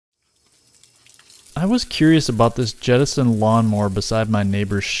I was curious about this Jettison lawnmower beside my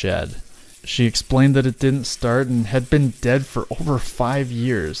neighbor's shed. She explained that it didn't start and had been dead for over 5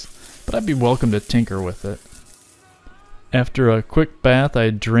 years, but I'd be welcome to tinker with it. After a quick bath, I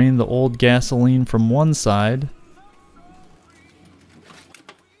drained the old gasoline from one side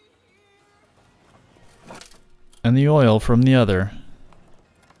and the oil from the other.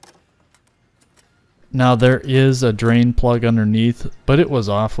 Now there is a drain plug underneath, but it was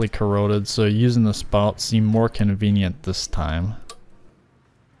awfully corroded, so using the spout seemed more convenient this time.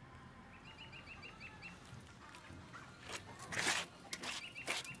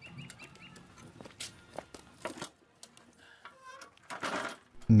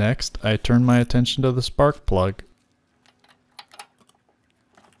 Next, I turned my attention to the spark plug.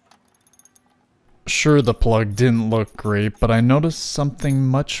 Sure, the plug didn't look great, but I noticed something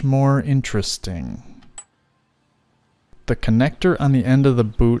much more interesting. The connector on the end of the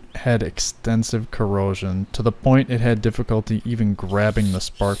boot had extensive corrosion, to the point it had difficulty even grabbing the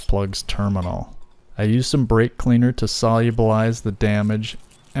spark plug's terminal. I used some brake cleaner to solubilize the damage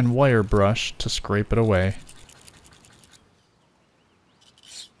and wire brush to scrape it away.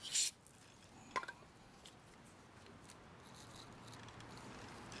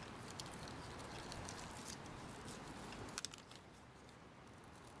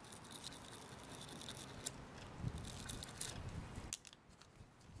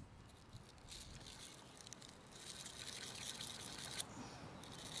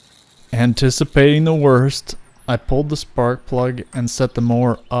 Anticipating the worst, I pulled the spark plug and set the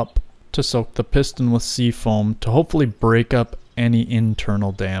mower up to soak the piston with seafoam to hopefully break up any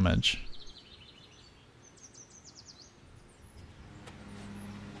internal damage.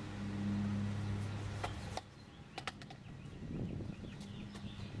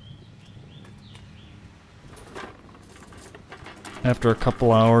 After a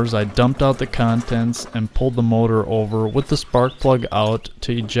couple hours, I dumped out the contents and pulled the motor over with the spark plug out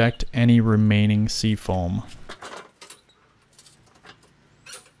to eject any remaining seafoam.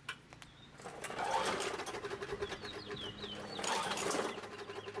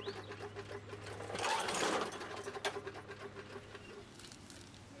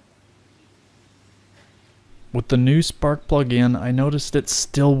 With the new spark plug in, I noticed it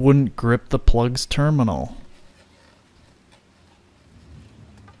still wouldn't grip the plug's terminal.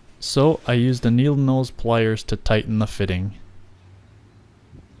 So I used the needle nose pliers to tighten the fitting.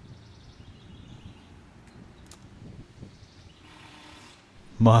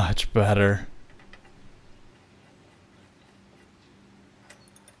 Much better.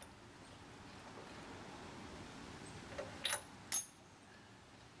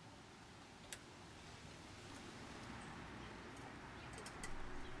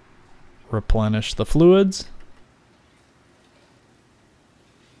 Replenish the fluids.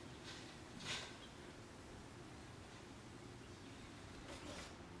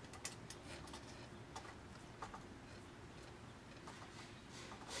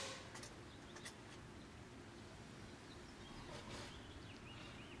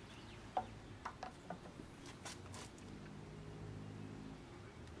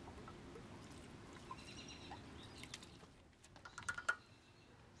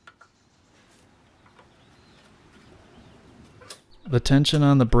 The tension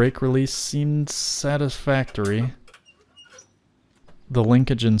on the brake release seemed satisfactory. The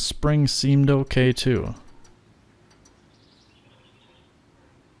linkage and spring seemed okay too.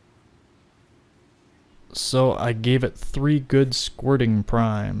 So I gave it 3 good squirting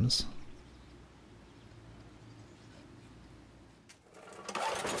primes.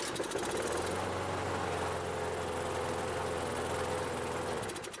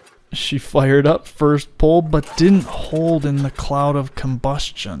 She fired up first pull, but didn't hold in the cloud of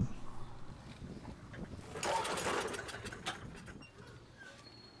combustion.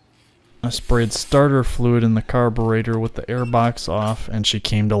 I sprayed starter fluid in the carburetor with the airbox off, and she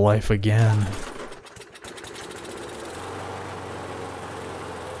came to life again.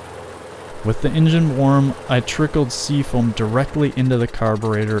 With the engine warm, I trickled seafoam directly into the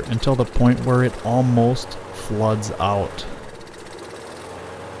carburetor until the point where it almost floods out.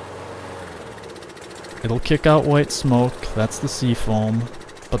 It'll kick out white smoke, that's the seafoam,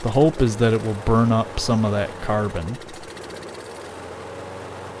 but the hope is that it will burn up some of that carbon.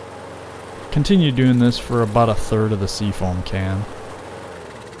 Continue doing this for about 1/3 of the seafoam can.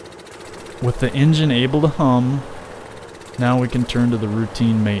 With the engine able to hum, now we can turn to the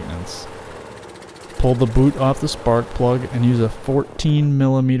routine maintenance. Pull the boot off the spark plug and use a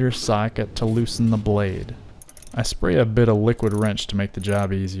 14mm socket to loosen the blade. I spray a bit of liquid wrench to make the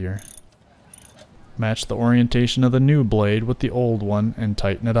job easier. Match the orientation of the new blade with the old one and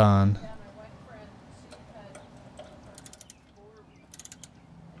tighten it on.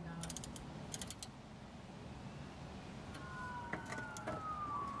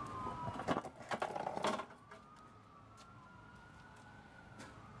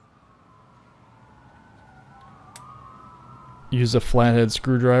 Use a flathead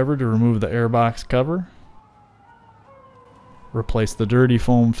screwdriver to remove the airbox cover. Replace the dirty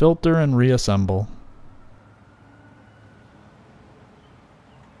foam filter and reassemble.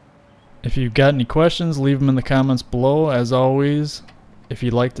 If you've got any questions, leave them in the comments below. As always, if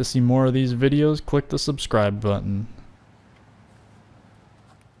you'd like to see more of these videos, click the subscribe button.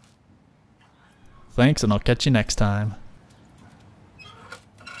 Thanks, and I'll catch you next time.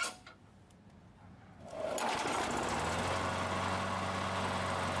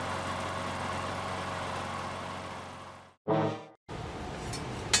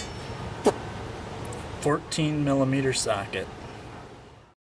 .14mm socket.